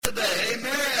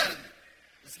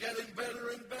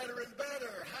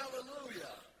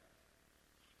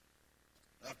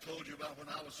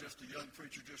just a young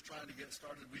preacher just trying to get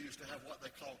started, we used to have what they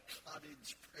call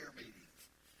cottage prayer meetings.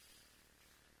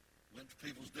 Went to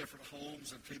people's different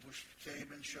homes, and people came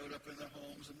and showed up in their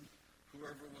homes, and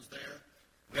whoever was there,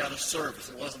 we had a service.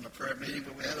 It wasn't a prayer meeting,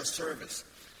 but we had a service.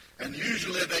 And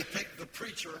usually they picked the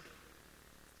preacher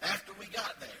after we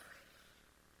got there.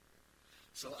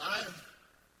 So I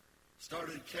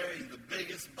started carrying the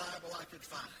biggest Bible I could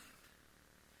find.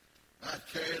 I'd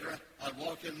carry it around. I'd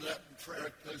walk into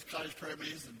those cottage prayer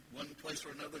meetings, and one place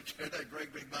or another, carry that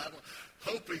great big Bible,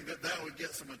 hoping that would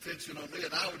get some attention on me,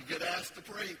 and I would get asked to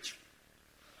preach.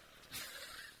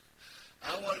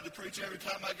 I wanted to preach every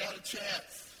time I got a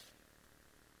chance.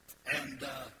 And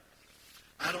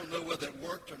I don't know whether it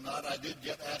worked or not. I did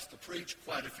get asked to preach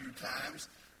quite a few times,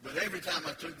 but every time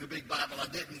I took the big Bible, I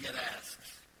didn't get asked.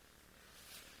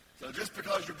 So just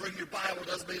because you bring your Bible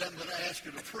doesn't mean I'm going to ask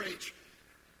you to preach.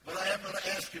 But I am going to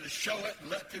ask you to show it and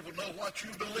let people know what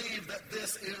you believe, that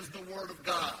this is the Word of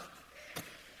God.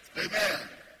 Amen.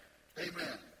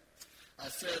 Amen. I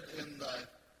said in the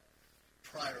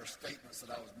prior statements that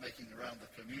I was making around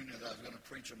the communion that I was going to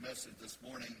preach a message this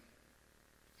morning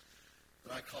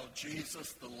that I called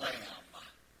Jesus the Lamb.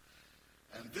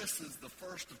 And this is the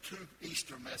first of two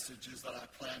Easter messages that I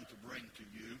plan to bring to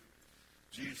you.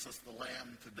 Jesus the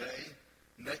Lamb today.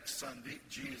 Next Sunday,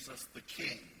 Jesus the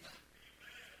King.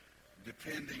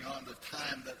 Depending on the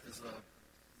time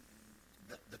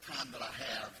the time that I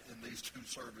have in these two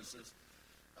services,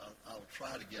 I'll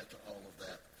try to get to all of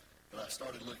that. But I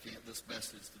started looking at this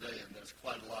message today, and there's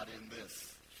quite a lot in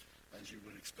this, as you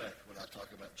would expect when I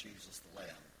talk about Jesus the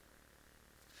Lamb.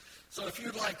 So if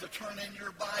you'd like to turn in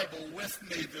your Bible with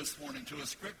me this morning to a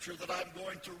scripture that I'm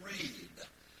going to read,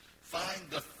 find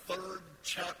the 3rd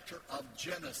chapter of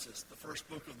Genesis, the first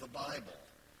book of the Bible.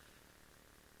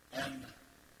 And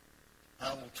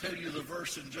I will tell you the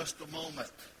verse in just a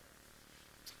moment.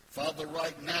 Father,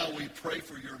 right now we pray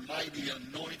for your mighty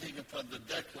anointing upon the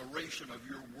declaration of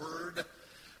your word.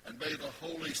 And may the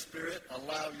Holy Spirit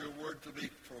allow your word to be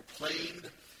proclaimed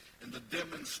in the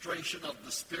demonstration of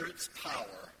the Spirit's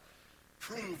power.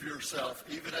 Prove yourself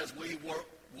even as we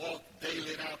walk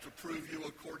daily now to prove you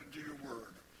according to your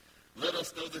word. Let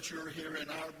us know that you're here in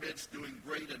our midst doing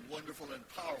great and wonderful and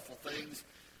powerful things.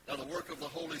 Now the work of the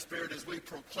Holy Spirit as we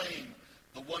proclaim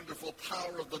the wonderful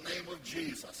power of the name of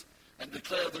Jesus and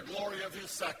declare the glory of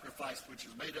his sacrifice, which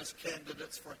has made us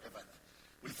candidates for heaven.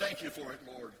 We thank you for it,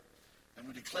 Lord. And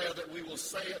we declare that we will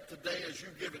say it today as you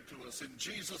give it to us. In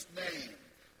Jesus' name,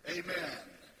 amen.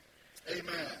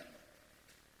 Amen.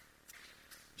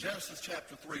 Genesis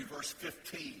chapter 3, verse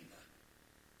 15.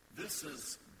 This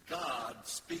is God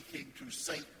speaking to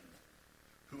Satan,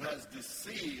 who has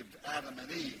deceived Adam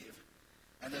and Eve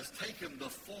and has taken the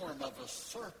form of a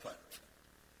serpent.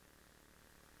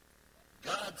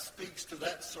 God speaks to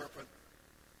that serpent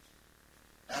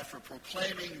after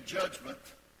proclaiming judgment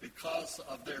because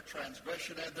of their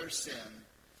transgression and their sin.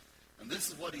 And this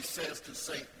is what he says to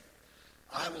Satan.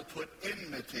 I will put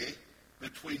enmity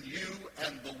between you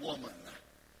and the woman,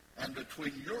 and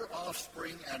between your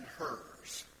offspring and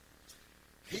hers.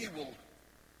 He will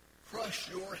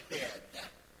crush your head,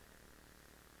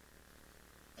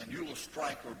 and you will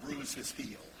strike or bruise his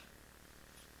heel.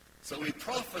 So he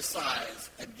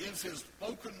prophesies and gives his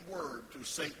spoken word to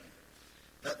Satan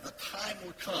that the time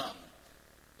will come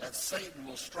that Satan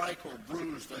will strike or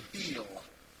bruise the heel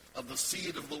of the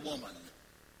seed of the woman,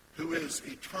 who is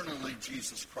eternally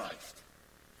Jesus Christ.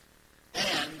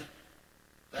 And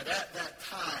that at that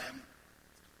time,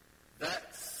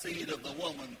 that seed of the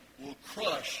woman will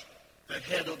crush the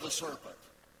head of the serpent.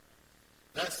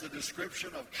 That's the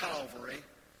description of Calvary,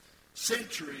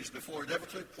 centuries before it ever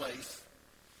took place,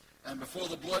 and before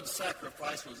the blood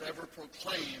sacrifice was ever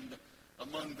proclaimed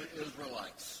among the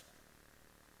Israelites.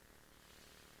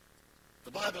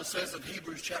 The Bible says in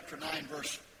Hebrews chapter 9,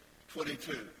 verse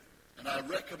 22, and I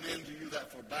recommend to you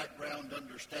that for background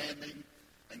understanding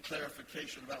and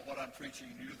clarification about what I'm preaching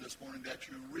to you this morning, that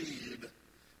you read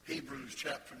Hebrews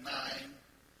chapter 9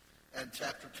 and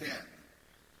chapter 10.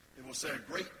 It will say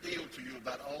a great deal to you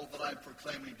about all that I'm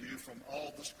proclaiming to you from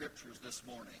all the scriptures this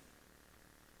morning.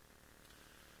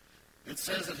 It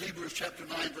says in Hebrews chapter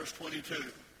 9, verse 22,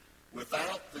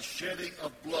 without the shedding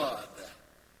of blood,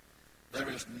 there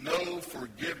is no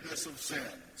forgiveness of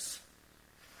sins.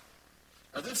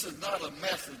 Now, this is not a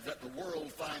message that the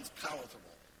world finds palatable.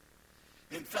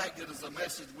 In fact, it is a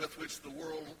message with which the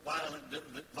world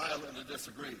violently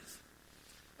disagrees.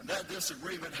 And that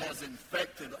disagreement has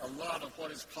infected a lot of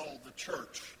what is called the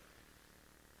church.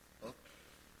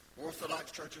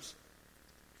 Orthodox churches,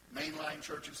 mainline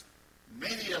churches,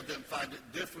 Many of them find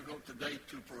it difficult today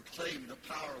to proclaim the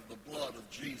power of the blood of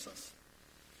Jesus,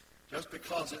 just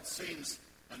because it seems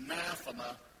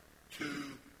anathema to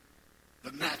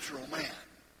the natural man.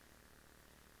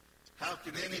 How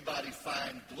can anybody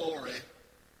find glory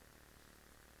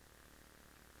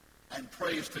and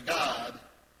praise to God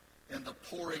in the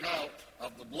pouring out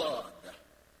of the blood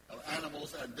of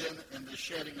animals and then in the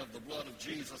shedding of the blood of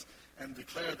Jesus, and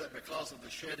declare that because of the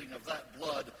shedding of that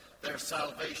blood, there's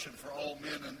salvation for all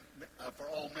men and for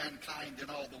all mankind in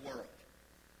all the world?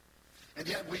 And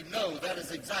yet we know that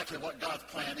is exactly what God's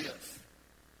plan is.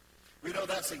 We know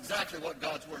that's exactly what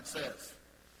God's Word says.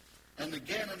 And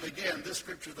again, this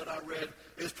scripture that I read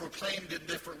is proclaimed in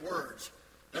different words,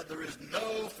 that there is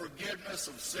no forgiveness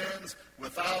of sins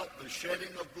without the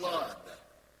shedding of blood.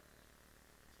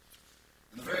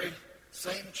 In the very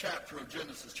same chapter of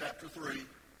Genesis, chapter 3,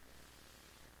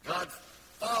 God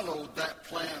followed that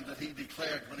plan that he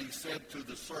declared when he said to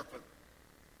the serpent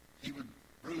he would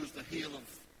bruise the heel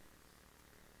of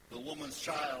the woman's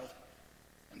child,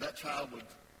 and that child would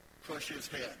crush his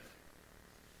head.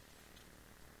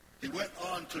 He went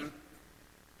on to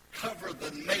cover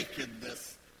the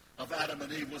nakedness of Adam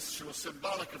and Eve, which was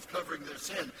symbolic of covering their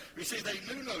sin. You see, they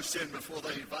knew no sin before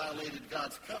they violated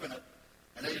God's covenant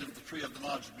and ate of the tree of the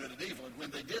knowledge of good and evil. And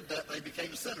when they did that, they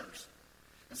became sinners.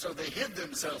 And so they hid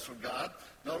themselves from God,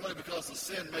 not only because the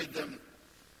sin made them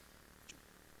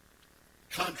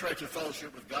contrary to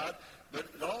fellowship with God, but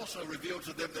it also revealed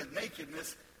to them their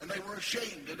nakedness, and they were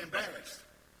ashamed and embarrassed.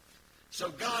 So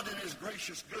God, in his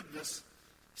gracious goodness,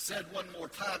 said one more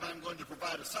time, I'm going to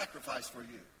provide a sacrifice for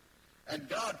you. And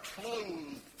God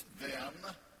clothed them,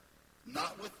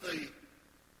 not with the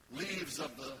leaves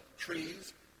of the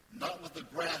trees, not with the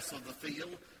grass of the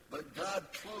field, but God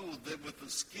clothed them with the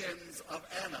skins of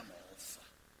animals.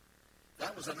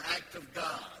 That was an act of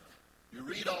God. You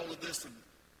read all of this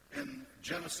in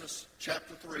Genesis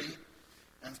chapter 3,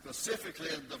 and specifically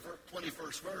in the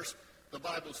 21st verse, the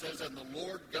Bible says, and the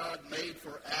Lord God made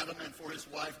for Adam and for his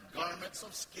wife garments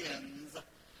of skins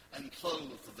and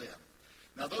clothed them.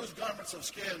 Now those garments of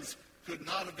skins could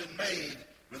not have been made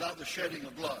without the shedding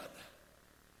of blood.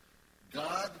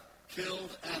 God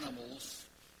killed animals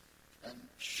and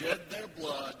shed their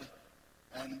blood,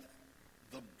 and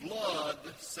the blood,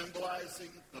 symbolizing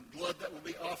the blood that will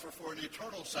be offered for an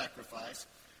eternal sacrifice,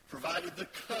 provided the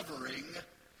covering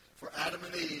for Adam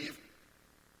and Eve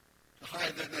to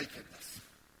hide their nakedness.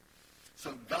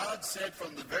 So God said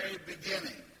from the very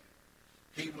beginning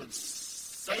he would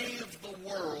save the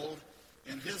world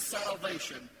in his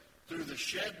salvation through the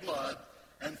shed blood,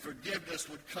 and forgiveness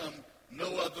would come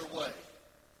no other way.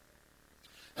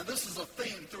 And this is a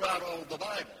theme throughout all of the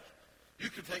Bible. You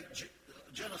could take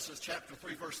Genesis chapter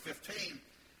 3, verse 15,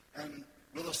 and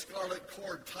with a scarlet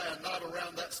cord tie a knot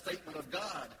around that statement of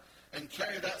God, and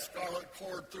carry that scarlet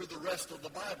cord through the rest of the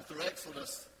Bible, through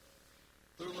Exodus,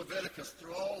 through Leviticus,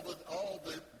 through all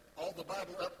the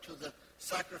Bible up to the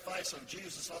sacrifice of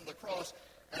Jesus on the cross,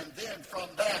 and then from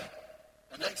that,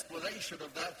 an explanation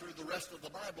of that through the rest of the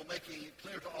Bible, making it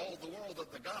clear to all the world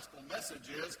that the gospel message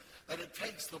is that it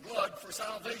takes the blood for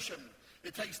salvation.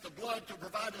 It takes the blood to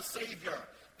provide a Savior.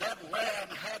 That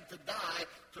lamb had to die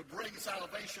to bring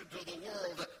salvation to the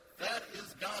world. That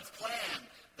is God's plan.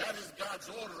 That is God's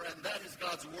order, and that is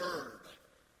God's word.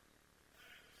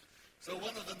 So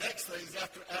one of the next things,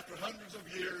 after hundreds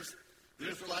of years, the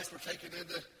Israelites were taken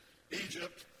into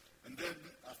Egypt, and then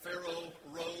Pharaoh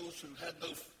arose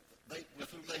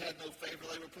with whom they had no favor.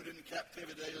 They were put into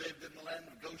captivity. They lived in the land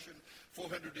of Goshen.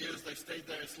 400 years they stayed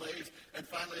there as slaves, and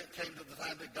finally it came to the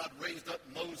time that God raised up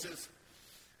Moses,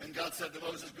 and God said to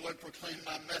Moses, go and proclaim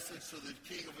my message to the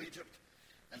king of Egypt,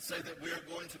 and say that we are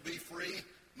going to be free.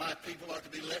 My people are to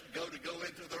be let go to go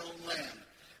into their own land.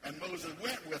 And Moses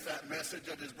went with that message,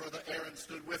 and his brother Aaron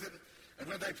stood with him. And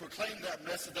when they proclaimed that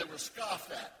message, they were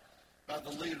scoffed at by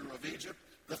the leader of Egypt.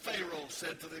 The Pharaoh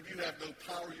said to them, you have no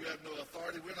power, you have no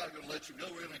authority. We're not going to let you go.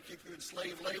 We're going to keep you in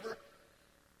slave labor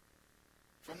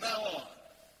from now on.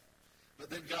 But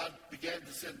then God began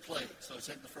to send plagues. So he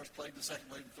sent the first plague, the second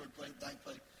plague, the third plague, the ninth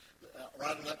plague,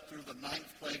 right up through the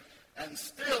ninth plague. And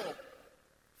still,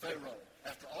 Pharaoh,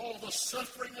 after all the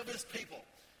suffering of his people,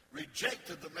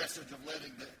 rejected the message of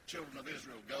letting the children of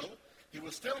Israel go. He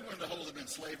was still going to hold them in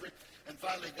slavery. And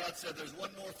finally, God said, there's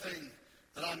one more thing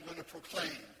that I'm going to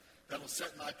proclaim that will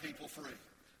set my people free.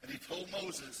 And he told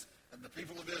Moses and the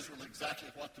people of Israel exactly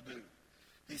what to do.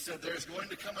 He said, there's going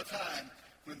to come a time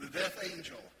when the death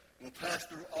angel will pass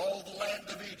through all the land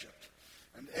of Egypt.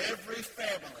 And every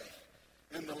family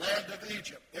in the land of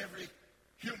Egypt, every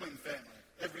human family,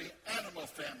 every animal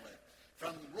family,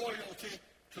 from royalty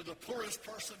to the poorest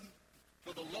person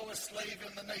for the lowest slave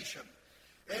in the nation.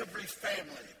 Every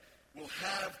family will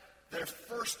have their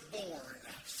firstborn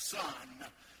son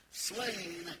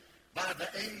slain by the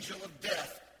angel of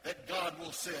death that God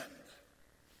will send,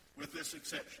 with this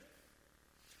exception.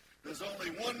 There's only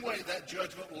one way that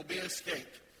judgment will be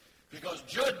escaped, because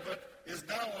judgment is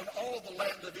now on all the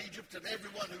land of Egypt and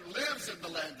everyone who lives in the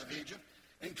land of Egypt,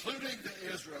 including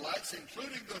the Israelites,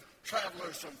 including the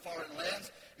travelers from foreign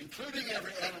lands, including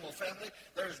every animal family.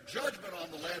 There's judgment on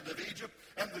the land of Egypt,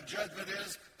 and the judgment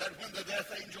is that when the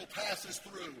death angel passes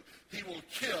through, he will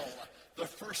kill the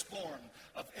firstborn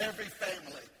of every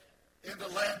family in the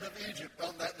land of Egypt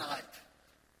on that night,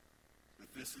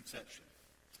 with this exception.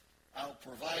 I'll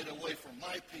provide a way for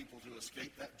my people to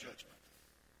escape that judgment.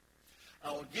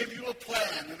 I will give you a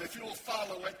plan, and if you will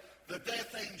follow it, the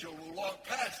death angel will walk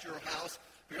past your house,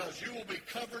 because you will be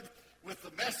covered with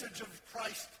the message of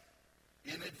Christ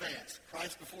in advance,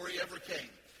 Christ before he ever came.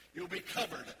 You'll be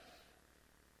covered.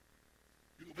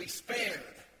 You will be spared,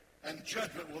 and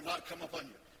judgment will not come upon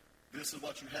you. This is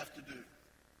what you have to do.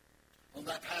 On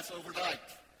that Passover night,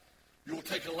 you will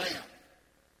take a lamb.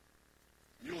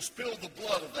 You will spill the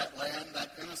blood of that lamb,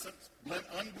 that innocent,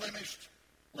 unblemished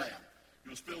lamb.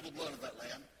 You'll spill the blood of that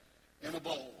lamb in a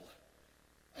bowl.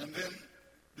 And then,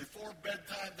 before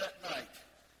bedtime that night,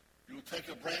 you will take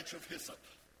a branch of hyssop,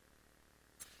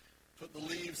 put the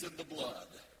leaves in the blood.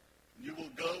 You will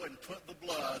go and put the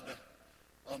blood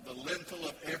on the lintel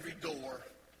of every door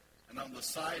and on the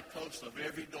side posts of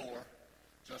every door,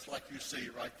 just like you see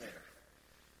right there.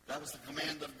 That was the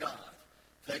command of God.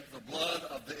 Take the blood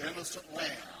of the innocent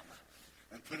lamb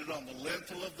and put it on the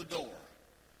lintel of the door,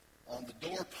 on the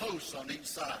door posts on each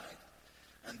side.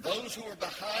 And those who are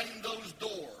behind those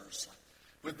doors,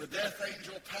 when the death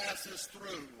angel passes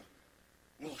through,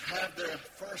 will have their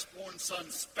firstborn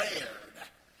son spared,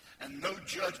 and no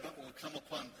judgment will come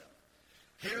upon them.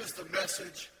 Here's the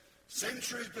message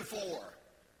centuries before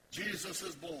Jesus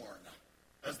is born,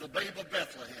 as the babe of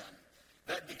Bethlehem,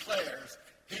 that declares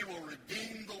he will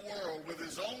redeem the world with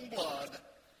his own blood,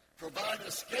 provide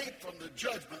escape from the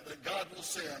judgment that God will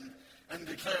send, and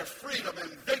declare freedom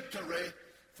and victory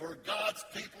for God's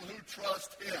people who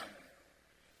trust him.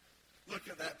 Look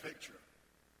at that picture.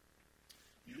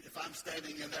 If I'm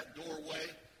standing in that doorway,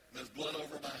 there's blood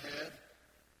over my head,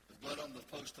 there's blood on the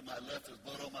post to my left, there's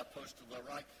blood on my post to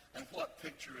my right, and what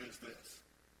picture is this?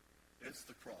 It's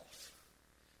the cross.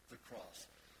 The cross.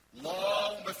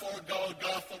 Long before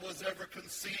Golgotha was ever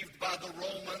conceived by the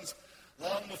Romans,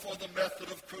 long before the method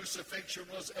of crucifixion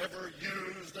was ever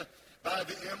used by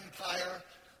the empire,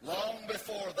 long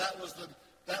before that was the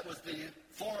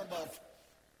form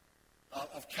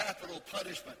of capital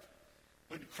punishment,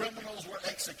 when criminals were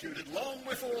executed, long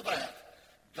before that,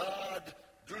 God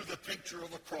drew the picture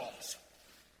of a cross.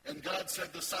 And God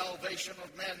said the salvation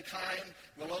of mankind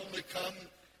will only come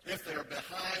if they're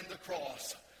behind the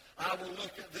cross. I will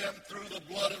look at them through the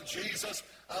blood of Jesus.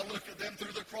 I'll look at them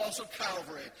through the cross of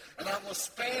Calvary. And I will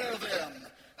spare them.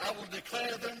 I will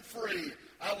declare them free.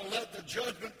 I will let the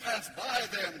judgment pass by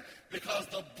them, because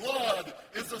the blood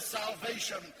is the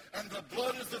salvation and the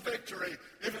blood is the victory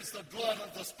if it's the blood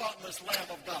of the spotless Lamb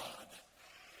of God.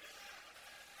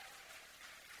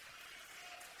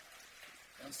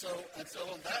 And so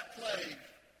on that plague,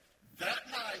 that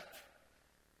night,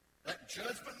 that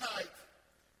judgment night,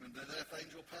 when the death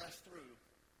angel passed through,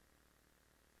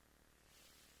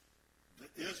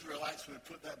 the Israelites who had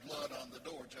put that blood on the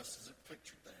door, just as it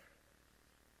pictured there,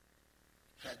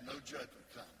 had no judgment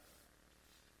come.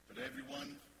 But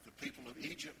everyone, the people of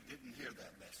Egypt, didn't hear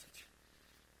that message.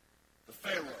 The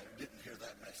Pharaoh didn't hear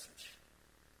that message.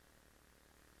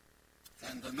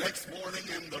 And the next morning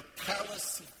in the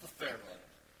palace of the Pharaoh,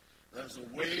 there was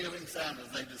a wailing sound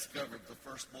as they discovered the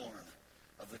firstborn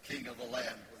of the king of the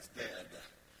land was dead.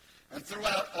 And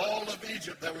throughout all of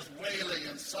Egypt there was wailing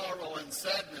and sorrow and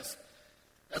sadness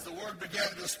as the word began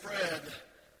to spread.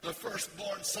 The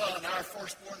firstborn son, our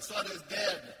firstborn son, is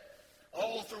dead.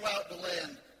 All throughout the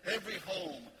land, every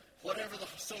home, whatever the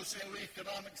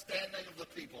socioeconomic standing of the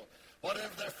people,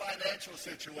 whatever their financial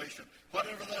situation,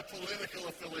 whatever their political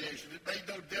affiliation, it made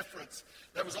no difference.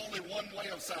 There was only one way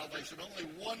of salvation, only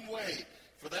one way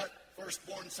for that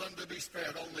firstborn son to be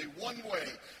spared, only one way,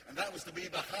 and that was to be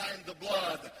behind the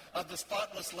blood of the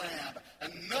spotless Lamb.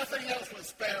 And nothing else would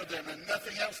spare them, and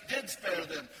nothing else did spare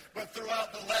them. But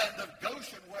throughout the land of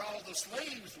Goshen, where all the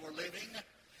slaves were living,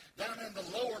 down in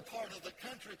the lower part of the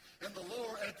country, in the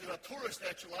lower tourist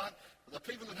echelon, the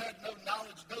people who had no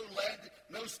knowledge, no land,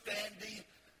 no standing,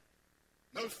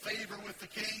 no favor with the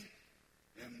king,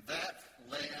 in that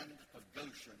land of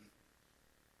Goshen,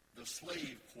 the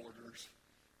slave quarters,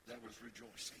 there was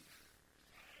rejoicing.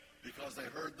 because they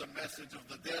heard the message of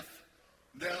the death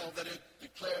knell that it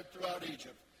declared throughout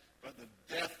Egypt. But the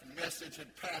death message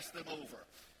had passed them over.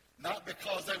 Not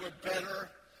because they were better,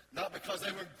 not because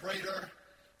they were greater.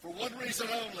 For one reason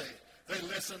only, they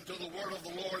listened to the word of the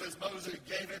Lord as Moses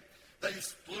gave it. They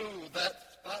slew that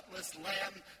spotless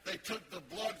lamb. They took the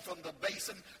blood from the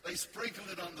basin. They sprinkled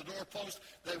it on the doorpost.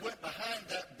 They went behind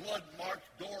that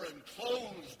blood-marked door and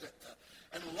closed it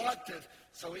and locked it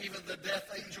so even the death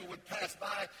angel would pass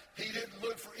by. He didn't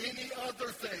look for any other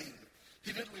thing.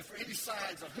 He didn't look for any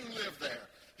signs of who lived there.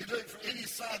 He didn't look for any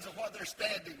signs of what their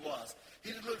standing was.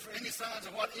 He didn't look for any signs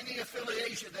of what any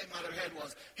affiliation they might have had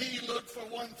was. He looked for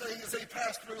one thing as they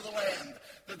passed through the land.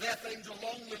 The death angel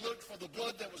only looked for the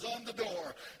blood that was on the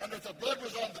door. And if the blood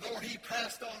was on the door, he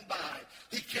passed on by.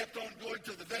 He kept on going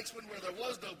to the next one where there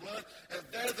was no blood, and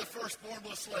there the firstborn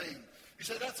was slain. You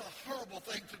say, that's a horrible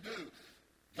thing to do.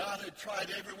 God had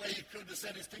tried every way he could to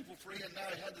set his people free, and now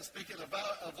he had to speak in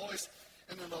a voice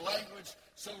and in a language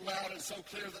so loud and so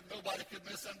clear that nobody could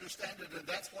misunderstand it, and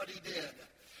that's what he did.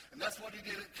 And that's what he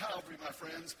did at Calvary, my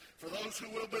friends. For those who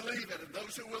will believe it and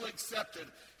those who will accept it,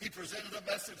 he presented a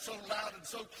message so loud and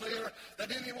so clear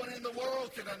that anyone in the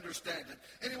world can understand it.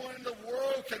 Anyone in the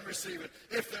world can receive it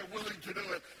if they're willing to do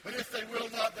it. But if they will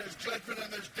not, there's judgment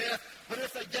and there's death. But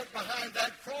if they get behind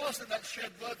that cross and that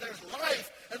shed blood, there's life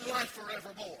and life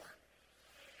forevermore.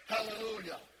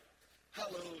 Hallelujah.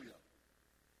 Hallelujah.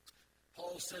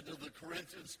 Paul said to the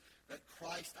Corinthians that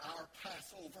Christ, our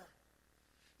Passover,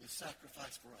 is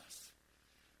sacrificed for us.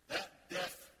 That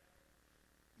death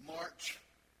march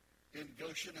in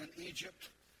Goshen and Egypt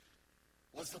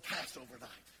was the Passover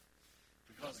night.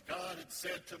 Because God had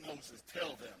said to Moses,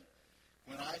 tell them,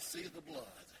 when I see the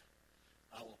blood,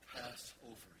 I will pass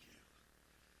over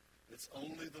you. It's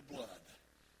only the blood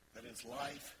that is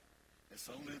life. It's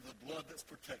only the blood that's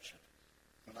protection.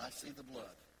 When I see the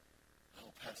blood, I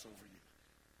will pass over you.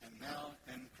 And now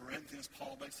in Corinthians,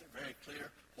 Paul makes it very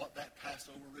clear what that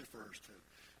Passover refers to.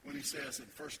 When he says in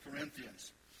 1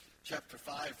 Corinthians chapter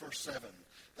 5, verse 7,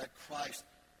 that Christ,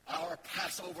 our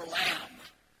Passover lamb,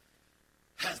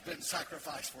 has been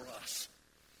sacrificed for us.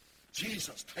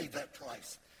 Jesus paid that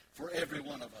price for every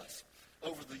one of us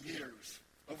over the years,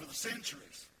 over the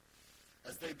centuries,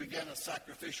 as they began a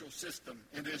sacrificial system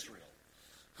in Israel.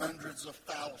 Hundreds of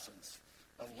thousands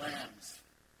of lambs,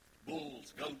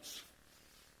 bulls, goats,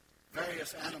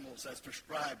 various animals as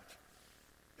prescribed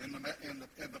in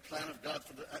the plan of God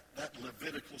for that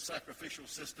Levitical sacrificial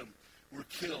system were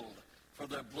killed for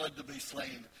their blood to be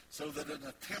slain so that in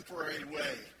a temporary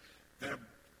way their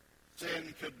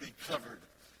sin could be covered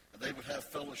and they would have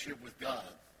fellowship with God.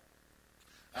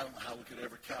 I don't know how we could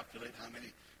ever calculate how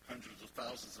many hundreds of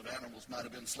thousands of animals might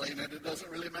have been slain, and it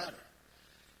doesn't really matter.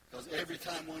 Because every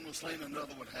time one was slain,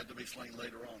 another one had to be slain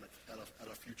later on at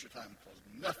a future time, because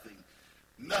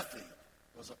nothing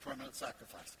was a permanent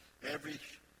sacrifice. Every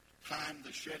time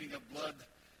the shedding of blood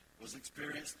was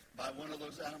experienced by one of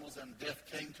those animals and death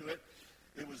came to it,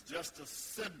 it was just a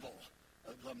symbol.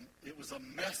 It was a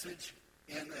message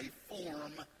in a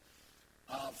form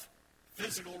of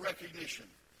physical recognition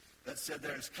that said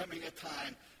there is coming a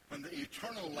time when the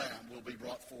eternal Lamb will be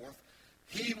brought forth.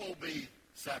 He will be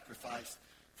sacrificed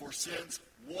for sins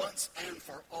once and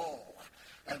for all.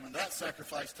 And when that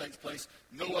sacrifice takes place,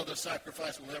 no other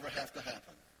sacrifice will ever have to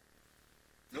happen.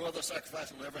 No other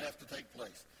sacrifice will ever have to take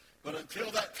place. But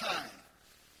until that time,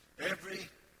 every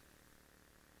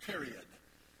period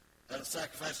that a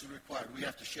sacrifice is required, we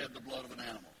have to shed the blood of an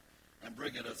animal and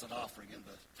bring it as an offering in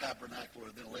the tabernacle or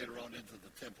then later on into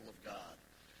the temple of God.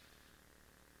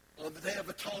 On the Day of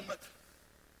Atonement,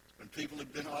 when people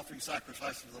had been offering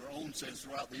sacrifices for their own sins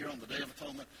throughout the year, on the Day of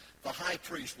Atonement, the high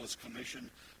priest was commissioned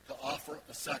to offer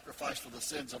a sacrifice for the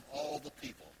sins of all the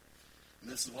people.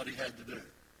 And this is what he had to do.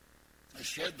 He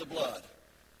shed the blood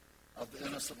of the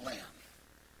innocent lamb.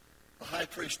 The high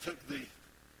priest took the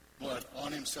blood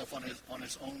on himself, on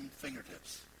his own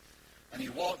fingertips. And he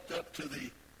walked up to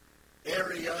the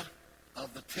area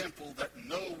of the temple that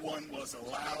no one was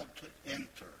allowed to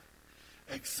enter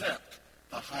except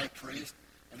the high priest,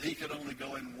 and he could only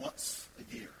go in once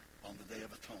a year on the Day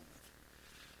of Atonement.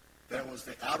 There was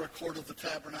the outer court of the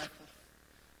tabernacle.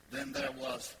 Then there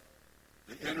was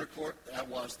the inner court. That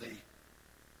was the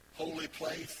holy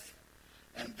place.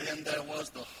 And then there was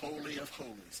the Holy of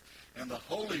Holies. In the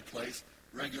holy place,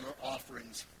 regular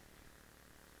offerings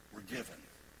were given.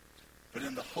 But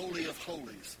in the Holy of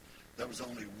Holies, there was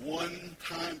only one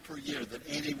time per year that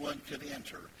anyone could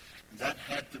enter. And that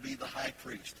had to be the high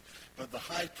priest. But the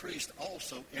high priest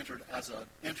also entered as an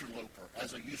interloper,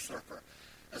 as a usurper,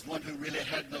 as one who really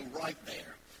had no right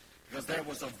there. because there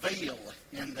was a veil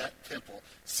in that temple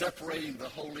separating the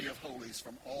Holy of Holies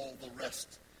from all the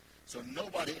rest. So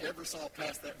nobody ever saw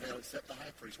past that veil except the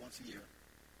high priest once a year.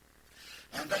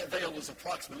 And that veil was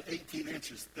approximately 18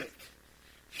 inches thick,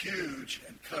 huge,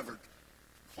 and covered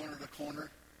corner to corner,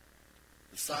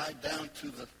 the side down to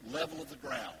the level of the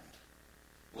ground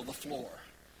or the floor.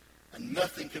 And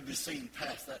nothing could be seen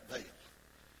past that veil.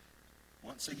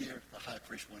 Once a year, the high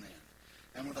priest went in.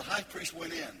 And when the high priest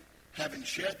went in, having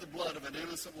shed the blood of an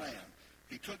innocent lamb,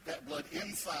 he took that blood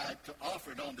inside to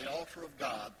offer it on the altar of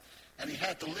God, and he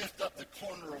had to lift up the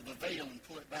corner of the veil and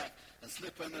pull it back and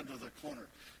slip in into the corner.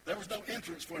 There was no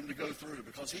entrance for him to go through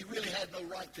because he really had no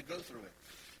right to go through it.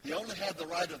 He only had the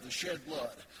right of the shed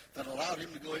blood that allowed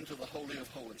him to go into the Holy of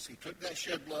Holies. He took that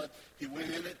shed blood, he went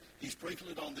in it, he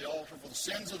sprinkled it on the altar for the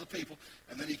sins of the people,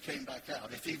 and then he came back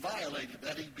out. If he violated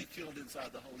that, he'd be killed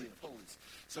inside the Holy of Holies.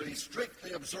 So he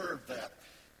strictly observed that.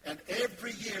 And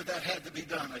every year that had to be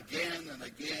done again and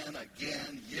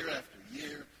again, year after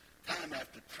year, time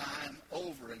after time,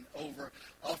 over and over,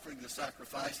 offering the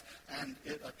sacrifice, and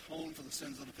it atoned for the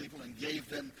sins of the people and gave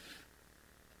them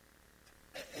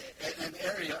an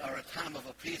area or a time of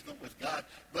appeasement with God,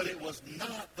 but it was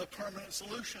not the permanent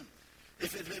solution.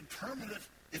 If it had been permanent,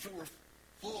 if it were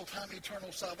full-time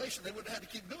eternal salvation, they would have had to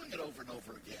keep doing it over and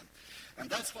over again. And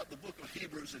that's what the book of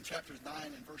Hebrews in chapters 9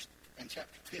 and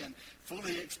chapter 10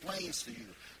 fully explains to you,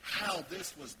 how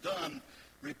this was done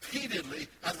repeatedly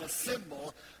as a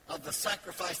symbol of the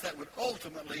sacrifice that would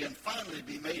ultimately and finally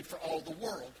be made for all the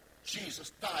world.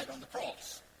 Jesus died on the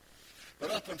cross. But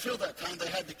up until that time, they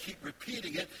had to keep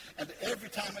repeating it, and every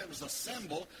time it was a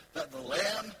symbol that the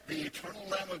Lamb, the eternal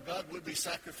Lamb of God, would be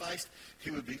sacrificed. He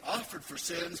would be offered for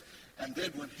sins, and then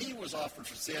when he was offered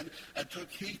for sin,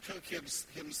 he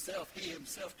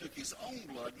himself took his own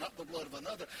blood, not the blood of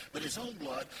another, but his own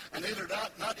blood, and entered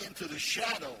out not into the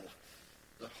shadow.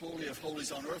 The Holy of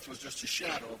Holies on earth was just a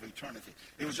shadow of eternity.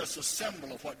 It was just a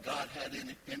symbol of what God had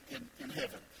in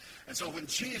heaven. And so when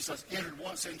Jesus entered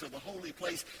once into the holy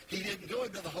place, he didn't go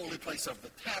into the holy place of the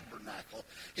tabernacle.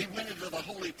 He went into the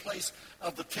holy place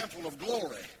of the temple of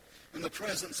glory in the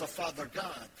presence of Father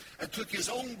God and took his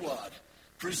own blood,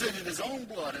 presented his own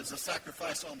blood as a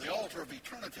sacrifice on the altar of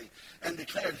eternity, and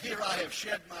declared, "Here I have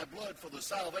shed my blood for the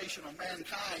salvation of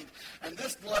mankind, and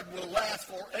this blood will last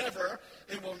forever.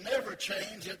 It will never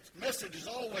change. Its message is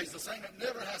always the same. It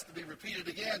never has to be repeated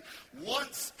again.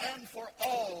 Once and for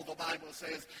all," the Bible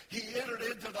says, he entered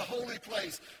into the holy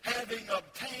place, having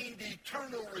obtained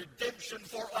eternal redemption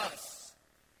for us.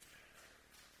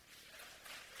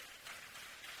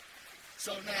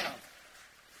 So now,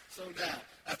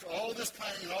 after all this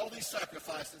planning and all these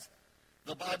sacrifices,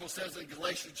 the Bible says in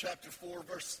Galatians chapter 4,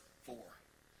 verse 4,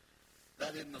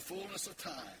 that in the fullness of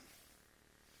time,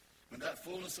 when that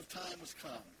fullness of time was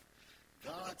come,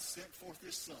 God sent forth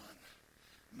his Son,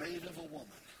 made of a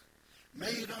woman,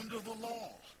 made under the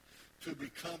law, to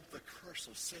become the curse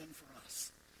of sin for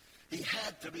us. He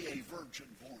had to be a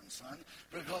virgin-born son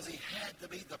because he had to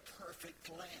be the perfect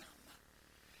lamb.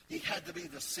 He had to be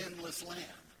the sinless lamb.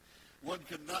 One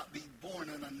could not be born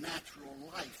in a natural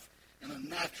life, in a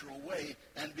natural way,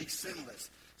 and be sinless.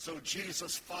 So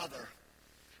Jesus' Father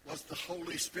was the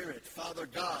Holy Spirit. Father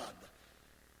God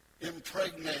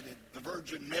impregnated the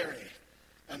Virgin Mary,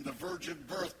 and the virgin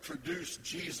birth produced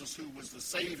Jesus, who was the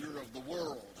Savior of the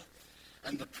world.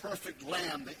 And the perfect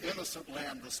lamb, the innocent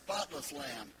lamb, the spotless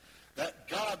lamb, that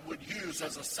God would use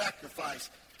as a sacrifice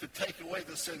to take away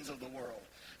the sins of the world.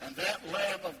 And that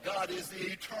Lamb of God is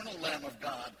the eternal Lamb of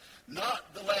God.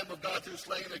 Not the Lamb of God who's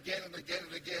slain again and again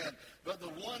and again, but the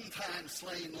one-time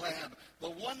slain Lamb,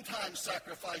 the one-time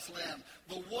sacrifice Lamb,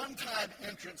 the one-time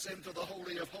entrance into the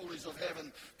Holy of Holies of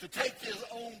heaven to take his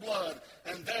own blood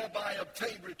and thereby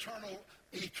obtain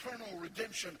eternal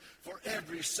redemption for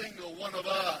every single one of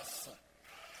us.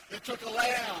 It took a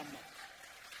lamb.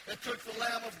 It took the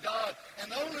Lamb of God,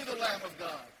 and only the Lamb of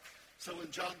God. So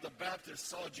when John the Baptist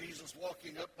saw Jesus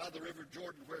walking up by the river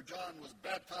Jordan where John was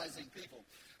baptizing people,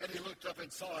 and he looked up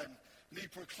and saw him, and he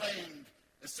proclaimed,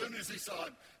 as soon as he saw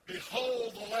him,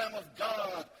 "Behold the Lamb of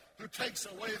God who takes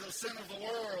away the sin of the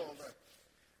world."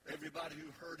 Everybody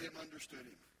who heard him understood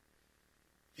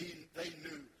him. They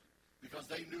knew, because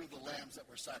they knew the lambs that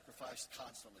were sacrificed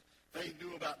constantly. They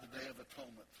knew about the Day of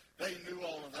Atonement. They knew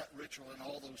all of that ritual and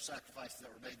all those sacrifices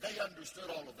that were made. They understood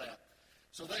all of that.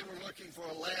 So they were looking for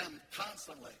a lamb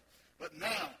constantly. But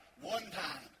now, one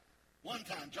time,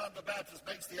 John the Baptist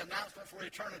makes the announcement for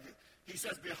eternity. He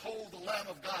says, "Behold the Lamb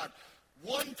of God."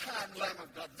 One-time Lamb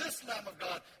of God. This Lamb of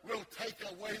God will take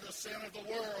away the sin of the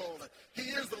world.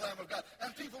 He is the Lamb of God.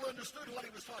 And people understood what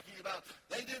he was talking about.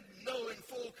 They didn't know in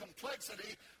full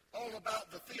complexity all about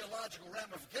the theological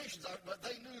ramifications of it, but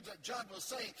they knew that John was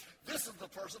saying, this is the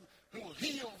person who will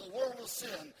heal the world of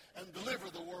sin and deliver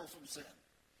the world from sin.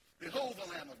 Behold the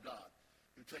Lamb of God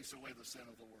who takes away the sin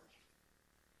of the world.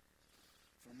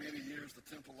 For many years, the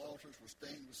temple altars were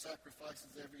stained with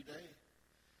sacrifices every day.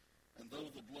 And though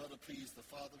the blood appeased the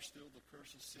Father, still the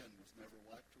curse of sin was never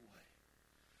wiped away.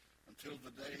 Until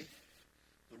the day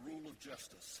the rule of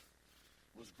justice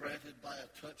was granted by a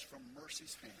touch from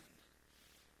mercy's hand.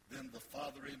 Then the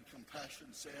Father in compassion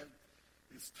said,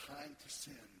 it's time to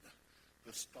send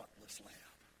the spotless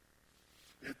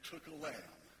lamb. It took a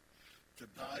lamb to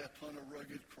die upon a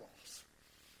rugged cross.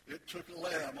 It took a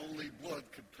lamb, only blood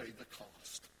could pay the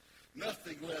cost.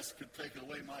 Nothing less could take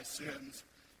away my sins.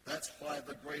 That's why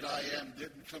the great I Am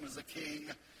didn't come as a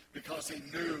king, because he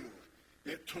knew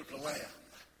it took a lamb.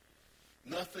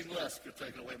 Nothing less could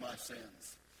take away my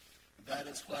sins. That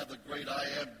is why the great I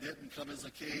Am didn't come as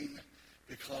a king,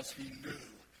 because he knew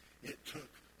it took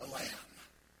a lamb.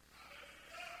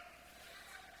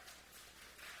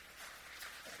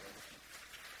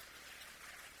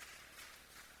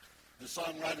 The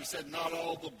songwriter said, not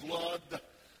all the blood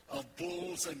of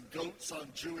bulls and goats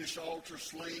on Jewish altars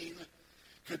slain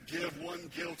could give one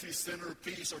guilty sinner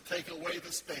peace or take away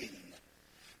the stain.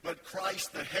 But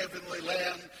Christ, the heavenly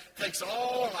Lamb, takes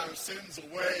all our sins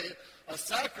away, a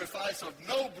sacrifice of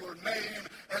nobler name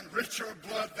and richer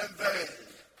blood than they.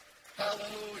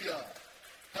 Hallelujah.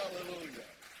 Hallelujah.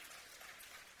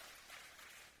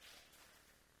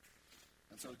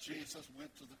 And so Jesus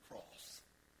went to the cross.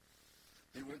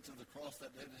 He went to the cross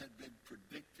that had been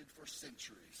predicted for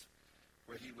centuries,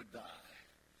 where he would die.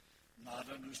 Not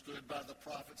understood by the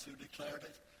prophets who declared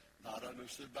it, not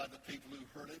understood by the people who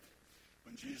heard it.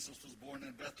 When Jesus was born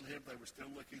in Bethlehem, they were still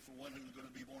looking for one who was going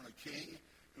to be born a king,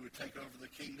 who would take over the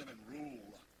kingdom and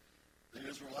rule the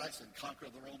Israelites and conquer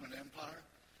the Roman Empire.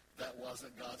 That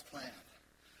wasn't God's plan.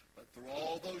 But through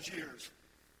all those years,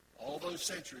 all those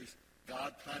centuries,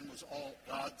 God's plan was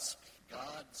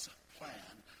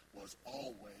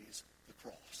always the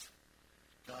cross.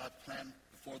 God's plan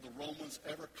before the Romans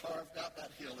ever carved out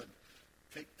that hill and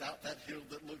picked out that hill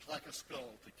that looked like a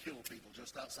skull to kill people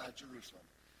just outside Jerusalem.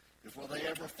 Before they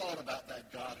ever thought about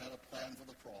that, God had a plan for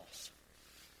the cross.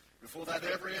 Before that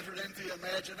ever entered into the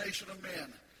imagination of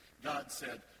men, God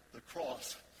said, the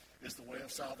cross is the way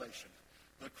of salvation.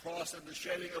 The cross and the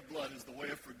shedding of blood is the way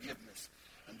of forgiveness.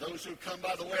 And those who come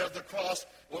by the way of the cross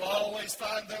will always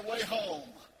find their way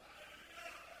home.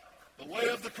 The way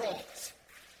of the cross.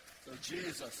 So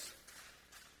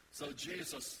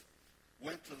Jesus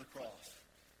went to the cross,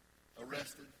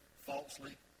 arrested,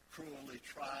 falsely, cruelly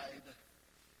tried,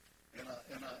 in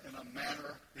a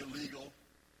manner illegal,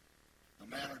 a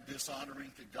manner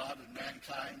dishonoring to God and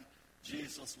mankind.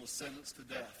 Jesus was sentenced to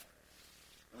death.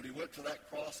 And when he went to that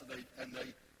cross and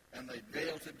they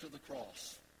nailed him to the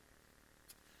cross,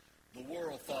 the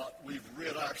world thought, we've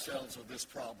rid ourselves of this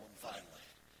problem finally.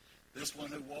 This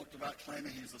one who walked about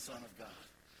claiming he's the Son of God.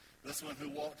 This one who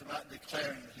walked about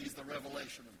declaring that he's the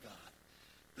revelation of God.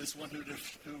 This one who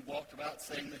walked about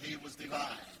saying that he was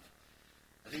divine,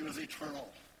 that he was eternal.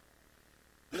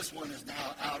 This one is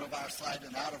now out of our sight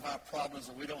and out of our problems,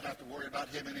 and we don't have to worry about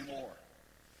him anymore.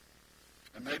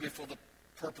 And maybe for the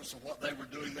purpose of what they were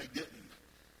doing, they didn't.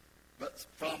 But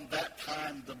from that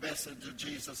time, the message of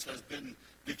Jesus has been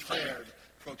declared,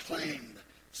 proclaimed,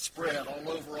 spread all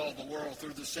over all the world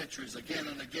through the centuries, again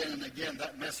and again and again.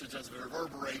 That message has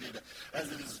reverberated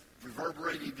as it is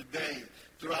reverberating today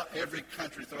throughout every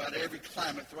country, throughout every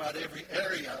climate, throughout every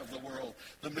area of the world.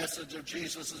 The message of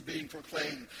Jesus is being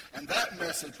proclaimed. And that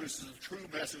message, which is a true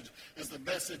message, is the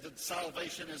message that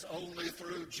salvation is only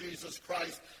through Jesus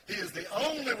Christ. He is the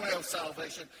only way of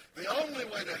salvation, the only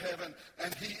way to heaven,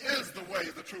 and he is the way,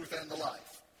 the truth, and the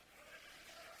life.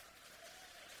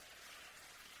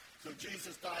 So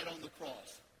Jesus died on the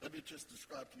cross. Let me just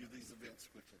describe to you these events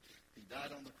quickly. He died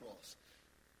on the cross.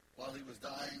 While he was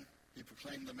dying, he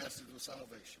proclaimed the message of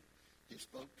salvation. He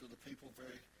spoke to the people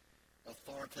very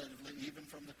authoritatively, even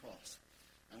from the cross.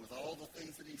 And with all the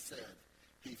things that he said,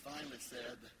 he finally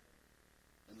said,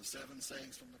 in the 7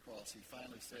 sayings from the cross, he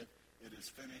finally said, it is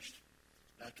finished,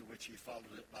 after which he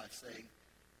followed it by saying,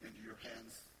 into your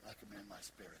hands I commend my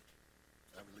spirit.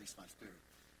 I release my spirit.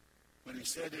 When he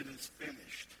said it is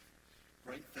finished,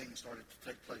 great things started to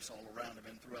take place all around him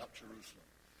and throughout Jerusalem.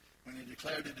 When he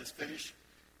declared it is finished,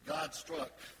 God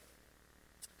struck.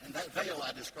 And that veil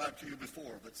I described to you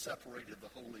before that separated the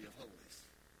Holy of Holies.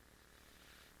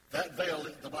 That veil,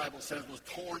 the Bible says, was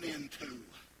torn in two,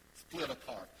 split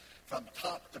apart, from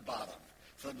top to bottom.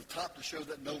 From the top to show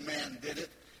that no man did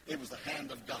it, it was the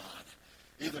hand of God.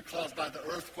 either caused by the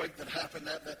earthquake that happened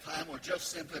at that time or just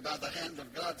simply by the hand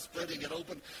of God splitting it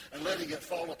open and letting it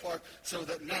fall apart so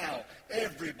that now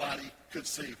everybody could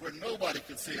see, where nobody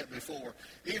could see it before.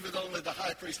 Even only the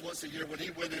high priest once a year, when he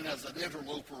went in as an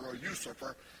interloper or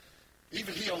usurper,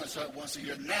 even he only saw it once a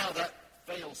year. Now that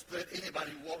veil split.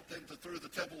 Anybody who walked through the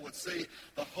temple would see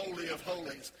the Holy of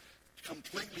Holies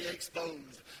completely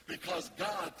exposed, because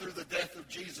God, through the death of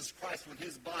Jesus Christ, when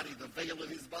his body, the veil of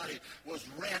his body, was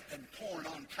rent and torn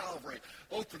on Calvary,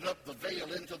 opened up the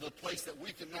veil into the place that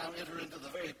we can now enter into the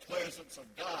very presence of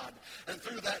God. And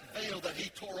through that veil that he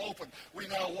tore open, we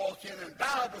now walk in and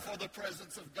bow before the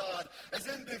presence of God. As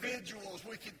individuals,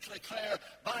 we can declare,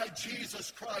 by Jesus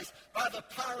Christ, by the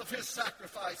power of his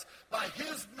sacrifice, by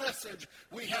his message,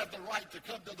 we have the right to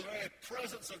come to the very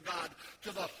presence of God,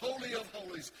 to the Holy of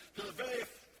Holies, to the very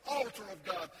altar of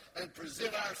God, and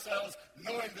present ourselves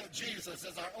knowing that Jesus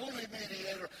is our only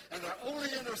mediator and our only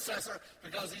intercessor,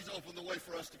 because he's opened the way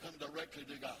for us to come directly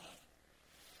to God.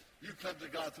 You come to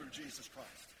God through Jesus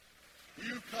Christ.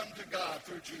 You come to God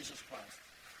through Jesus Christ,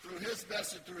 through his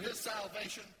message, through his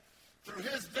salvation, through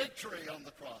his victory on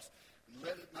the cross. And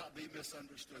let it not be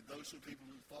misunderstood. Those people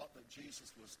who thought that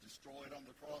Jesus was destroyed on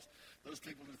the cross, those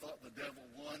people who thought the devil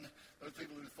won, those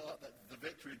people who thought that the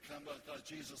victory had come because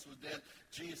Jesus was dead,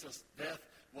 Jesus' death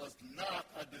was not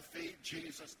a defeat.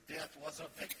 Jesus' death was a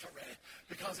victory,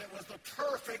 because it was the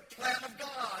perfect plan of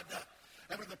God.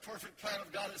 And when the perfect plan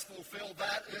of God is fulfilled,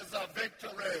 that is a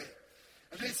victory.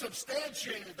 And he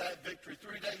substantiated that victory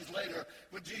 3 days later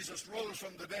when Jesus rose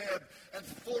from the dead, and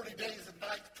 40 days and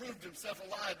nights proved himself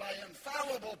alive by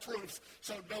infallible proofs,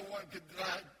 so no one could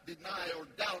deny or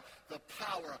doubt the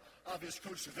power of his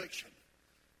crucifixion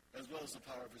as well as the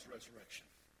power of his resurrection.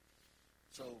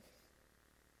 So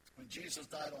when Jesus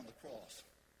died on the cross,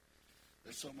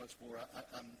 there's so much more.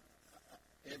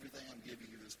 Everything I'm giving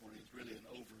you this morning is really an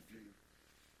overview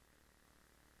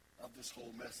of this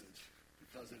whole message,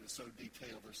 because it is so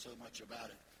detailed. There's so much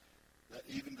about it that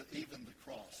even the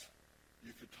cross,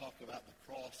 you could talk about the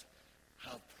cross,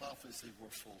 how prophecies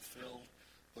were fulfilled,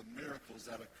 the miracles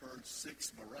that occurred.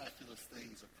 6 miraculous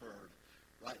things occurred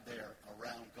right there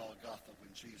around Golgotha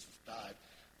when Jesus died.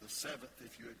 The 7th,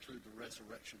 if you include the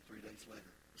resurrection 3 days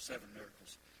later, 7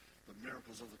 miracles, the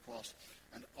miracles of the cross.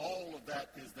 And all of that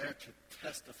is there to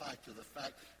testify to the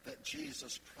fact that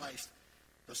Jesus Christ,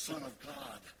 the Son of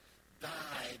God,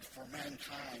 died for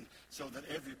mankind, so that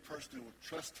every person who will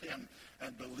trust him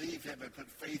and believe him and put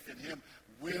faith in him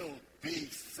will be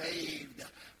saved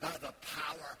by the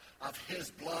power of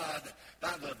his blood,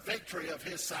 by the victory of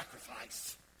his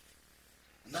sacrifice.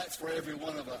 And that's for every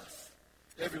one of us.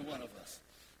 Every one of us.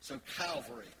 So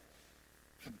Calvary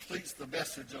completes the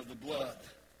message of the blood.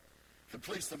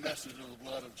 Completes the message of the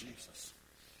blood of Jesus.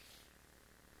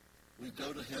 We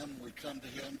go to him. We come to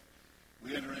him.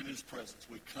 We enter in his presence.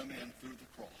 We come in through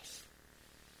the cross.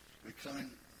 We come in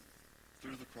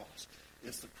through the cross.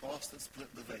 It's the cross that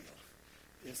split the veil.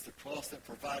 It's the cross that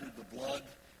provided the blood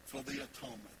for the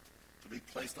atonement to be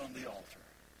placed on the altar.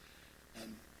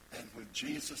 And when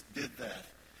Jesus did that,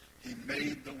 he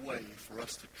made the way for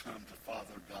us to come to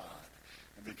Father God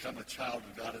and become a child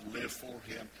of God and live for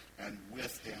him and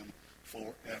with him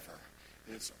forever.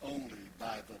 It's only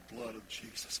by the blood of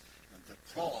Jesus and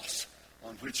the cross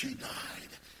on which he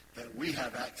died that we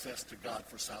have access to God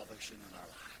for salvation in our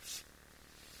lives.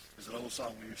 There's an old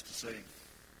song we used to sing.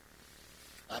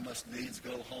 I must needs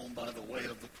go home by the way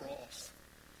of the cross.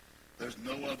 There's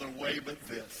no other way but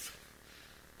this.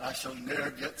 I shall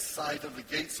ne'er get sight of the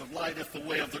gates of light if the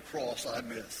way of the cross I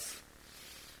miss.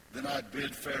 Then I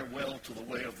bid farewell to the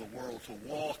way of the world, to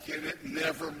walk in it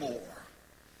nevermore.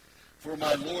 For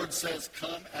my Lord says,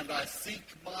 come, and I seek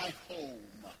my home,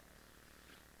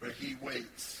 where he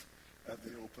waits at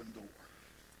the open door.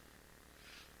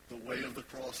 The way of the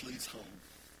cross leads home.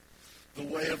 The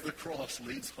way of the cross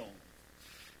leads home.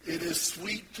 It is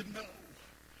sweet to know,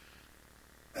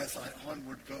 as I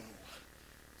onward go,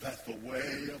 that the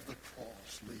way of the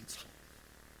cross leads home.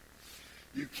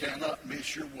 You cannot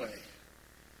miss your way.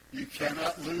 You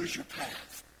cannot lose your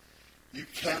path. You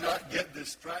cannot get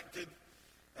distracted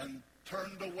and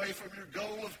turned away from your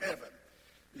goal of heaven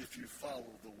if you follow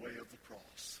the way of the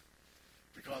cross.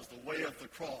 Because the way of the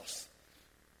cross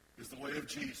is the way of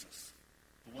Jesus.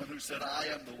 The one who said, I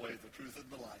am the way, the truth, and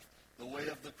the life. The way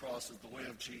of the cross is the way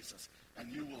of Jesus.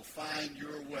 And you will find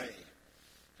your way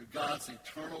to God's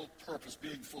eternal purpose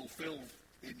being fulfilled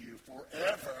in you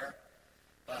forever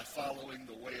by following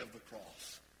the way of the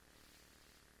cross.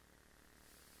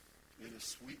 It is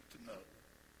sweet to know,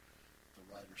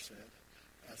 the writer said,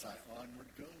 as I onward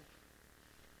go,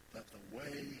 that the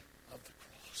way of the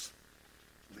cross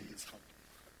leads home.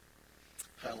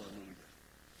 Hallelujah.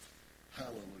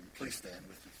 Hallelujah. Please stand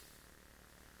with me.